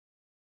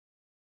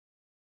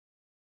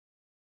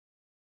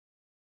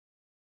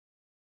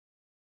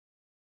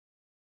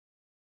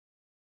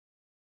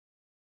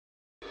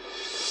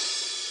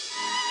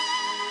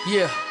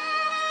Yeah,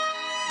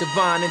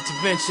 divine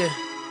intervention.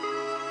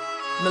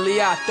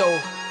 Miliato,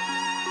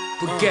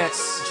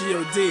 Baguettes,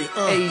 G.O.D.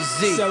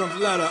 AZ, Seventh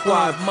letter,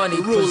 Quad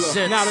Money presents.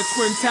 Now the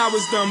Twin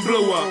Towers done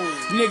blew up.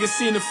 Niggas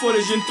seen the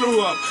footage and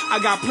threw up. I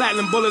got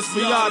platinum bullets for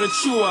y'all to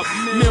chew up.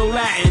 Mill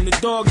Latin, the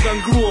dog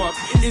done grew up.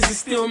 Is it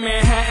still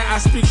Manhattan? I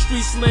speak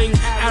street sling,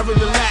 Arab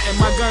to Latin.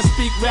 My gun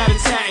speak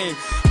rat-a-tatting.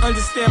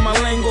 Understand my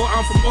lingo,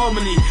 I'm from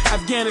Albany,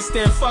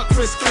 Afghanistan, fuck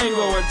Chris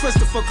Kango and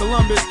Christopher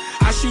Columbus.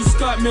 I shoot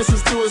Scott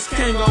missiles through his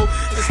Kango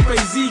and spray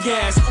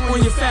Z-gas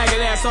on your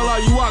faggot ass, all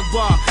you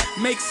Akbar.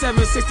 Make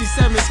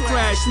 767s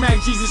crash,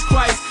 smack Jesus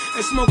Christ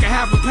and smoke a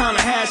half a pound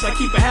of hash. I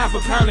keep a half a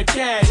pound of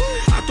cash.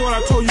 I thought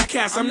I told you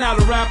cats, I'm not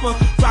a rapper.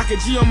 Rock a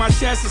G on my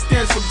chest, it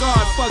stands for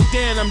God. Fuck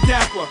Dan, I'm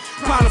dapper.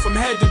 Prada from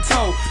head to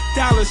toe.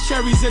 Dollars,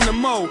 cherries in the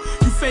mo.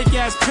 You fake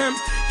ass pimps,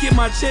 get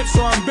my chips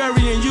or I'm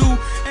burying you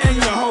and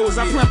your hoes.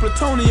 I plant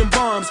plutonium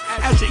bombs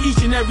after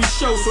each and every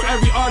show, so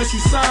every artist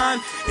you sign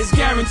is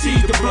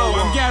guaranteed to blow.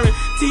 I'm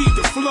guaranteed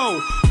to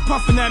flow.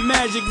 Puffin' that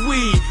magic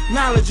weed,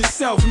 knowledge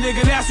yourself,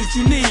 nigga, that's what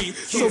you need.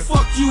 So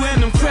fuck you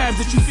and them crabs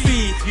that you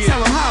feed. Tell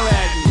them holla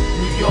at me.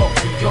 New York,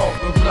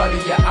 with blood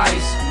in your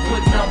ice.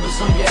 Put numbers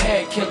on your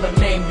head, killer,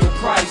 name your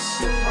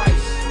price.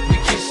 We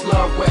kiss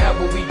love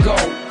wherever we go,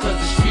 cause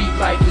the street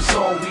life is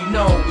all we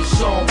know,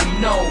 it's all we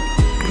know.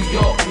 New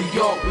York,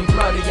 with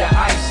blood in your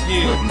ice.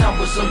 Put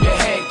numbers on your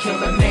head,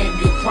 killer, name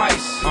your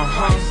price.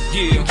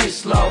 We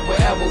kiss love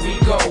wherever we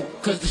go,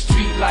 cause the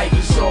street life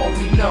is all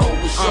we know,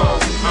 it's all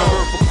we know. I'm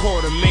worth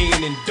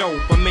 $250,000 in dope,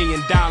 $1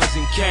 million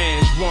in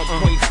cash,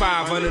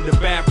 1.5 under the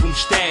bathroom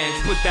stash.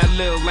 Put that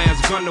little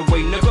ass gun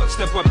away, nigga.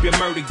 Step up your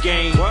murder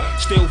game.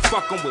 Still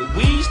fucking with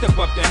weed, step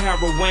up the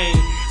heroin.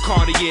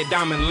 Cartier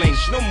diamond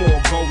links, no more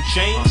gold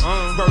chains.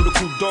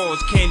 Vertical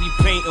doors, candy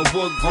paint and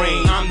wood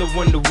grain. I'm the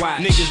one to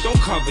watch. Niggas, don't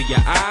cover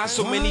your eyes.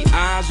 So many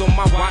eyes on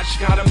my watch,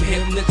 got them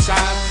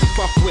hypnotized.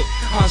 Fuck with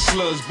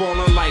hustlers,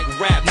 ballin' like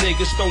rap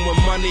niggas, throwing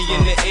money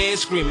in the air,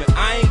 screaming,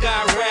 I ain't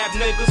got rap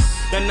niggas.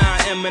 The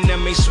 9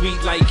 M&M ain't sweet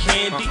like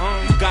candy.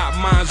 Got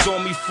mines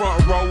on me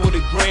front row with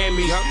a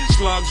Grammy.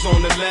 Slugs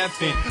on the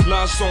left and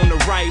lust on the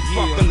right.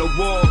 Fucking the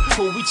wall,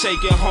 who we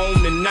taking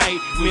home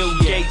tonight? Mill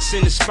Gates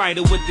in the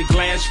spider with the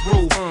glass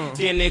roof.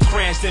 Then they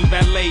crashed in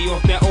ballet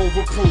off that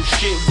overproof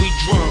shit we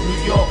drunk.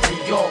 New York,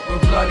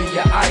 with blood in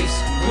your ice.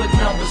 Put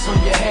numbers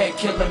on your head,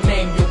 killer,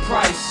 name your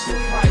price.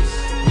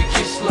 We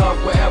kiss love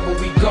wherever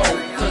we go,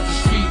 cause the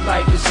street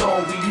life is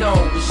all we know,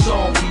 it's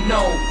all we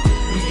know.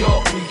 New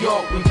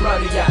York, with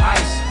blood in your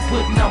ice.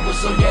 Put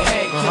numbers on your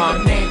head,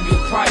 killer, name your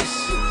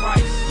price.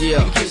 We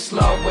kiss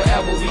love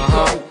wherever we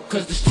go,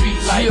 cause the street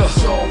life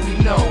is all we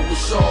know,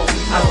 it's all we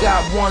know. I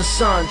got one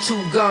son,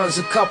 2 guns,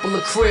 a couple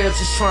of cribs,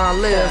 just trying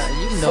to live.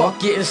 Fuck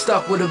getting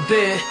stuck with a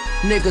bed.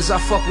 Niggas I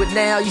fuck with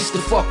now used to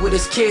fuck with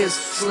his kids.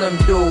 Slim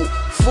dude,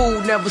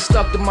 food never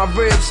stuck to my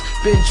ribs.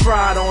 Been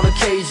tried on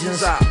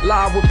occasions, I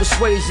lied with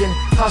persuasion.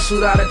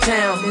 Hustled out of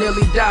town,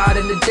 nearly died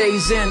in the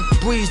day's end.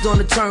 Breezed on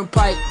the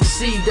turnpike,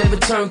 deceived and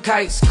returned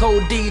kites.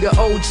 Cold D, the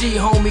OG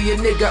homie, a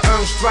nigga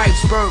earned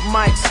stripes. Burnt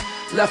mics,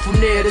 left from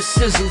there to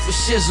sizzle for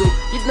shizzle.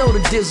 You know the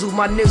dizzle,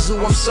 my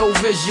nizzle, I'm so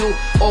visual.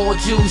 All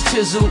Jews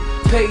chisel,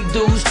 paid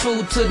dues,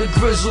 true to the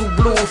grizzle.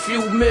 Blew a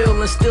few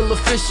mil and still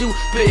official.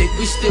 Big,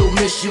 we still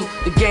miss you.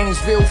 The game's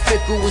real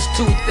fickle, it's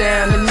tooth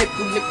down a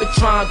nickel. Nigga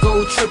try and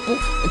go triple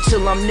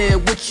until I'm there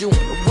with you. In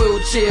a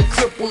wheelchair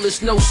cripple,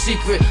 it's no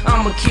secret.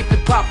 I'ma keep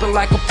it poppin'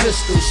 like a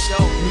pistol.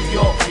 Show New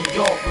York,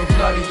 with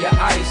blood in your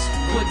ice.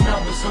 Put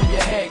numbers on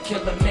your head,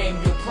 killer, name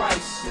your